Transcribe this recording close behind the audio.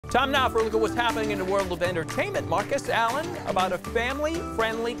Time now for a look at what's happening in the world of entertainment. Marcus Allen, about a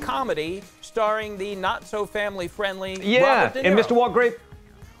family-friendly comedy starring the not-so-family-friendly Robert De Niro. And Mr. Walt Grape,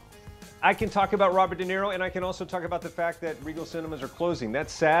 I can talk about Robert De Niro, and I can also talk about the fact that Regal cinemas are closing.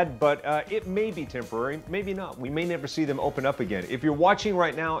 That's sad, but it may be temporary, maybe not. We may never see them open up again. If you're watching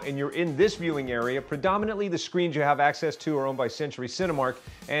right now and you're in this viewing area, predominantly the screens you have access to are owned by Century Cinemark,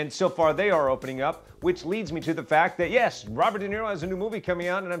 and so far they are opening up, which leads me to the fact that, yes, Robert De Niro has a new movie coming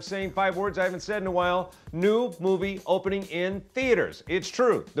out, and I'm saying 5 words I haven't said in a while. New movie opening in theaters. It's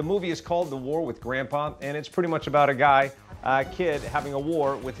true. The movie is called The War with Grandpa, and it's pretty much about a kid having a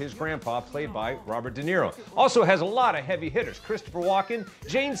war with his grandpa, played by Robert De Niro. Also has a lot of heavy hitters. Christopher Walken,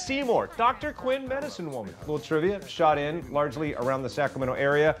 Jane Seymour, Dr. Quinn, Medicine Woman. Little trivia, shot in largely around the Sacramento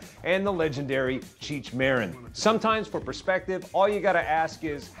area, and the legendary Cheech Marin. Sometimes for perspective, all you gotta ask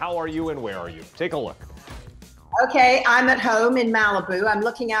is, how are you and where are you? Take a look. Okay, I'm at home in Malibu. I'm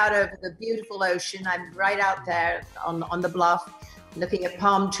looking out over the beautiful ocean. I'm right out there on the bluff, looking at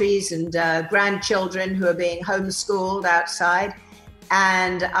palm trees and grandchildren who are being homeschooled outside.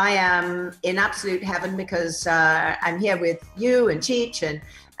 And I am in absolute heaven because I'm here with you and Cheech,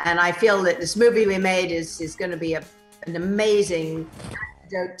 and I feel that this movie we made is going to be an amazing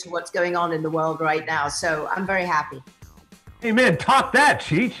antidote to what's going on in the world right now. So I'm very happy. Hey man, talk that,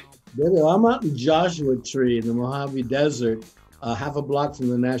 Cheech. I'm out in Joshua Tree in the Mojave Desert, half a block from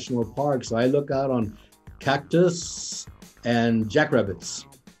the national park. So I look out on cactus and jackrabbits.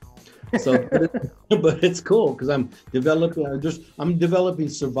 So, but it's cool because I'm developing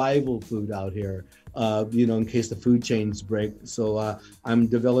survival food out here, in case the food chains break. So I'm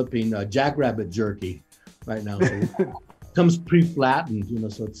developing jackrabbit jerky right now. So it comes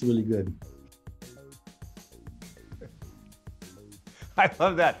pre-flattened, so it's really good. I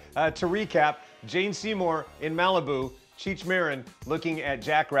love that. To recap, Jane Seymour in Malibu, Cheech Marin looking at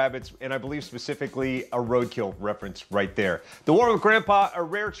jackrabbits, and I believe specifically a roadkill reference right there. The War with Grandpa, a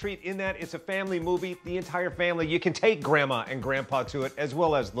rare treat in that it's a family movie. The entire family, you can take grandma and grandpa to it, as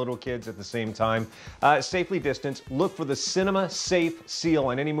well as little kids at the same time. Safely distanced. Look for the cinema safe seal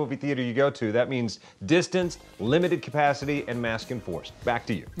in any movie theater you go to. That means distanced, limited capacity, and mask enforced. Back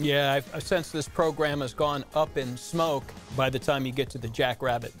to you. Yeah, I sense this program has gone up in smoke by the time you get to the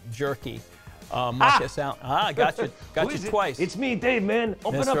jackrabbit jerky. Marcus Allen. Got you twice. It's me, Dave, man.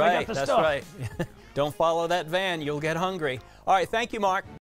 Open That's up, right, I got the that's stuff. right. Don't follow that van, you'll get hungry. All right, thank you, Mark.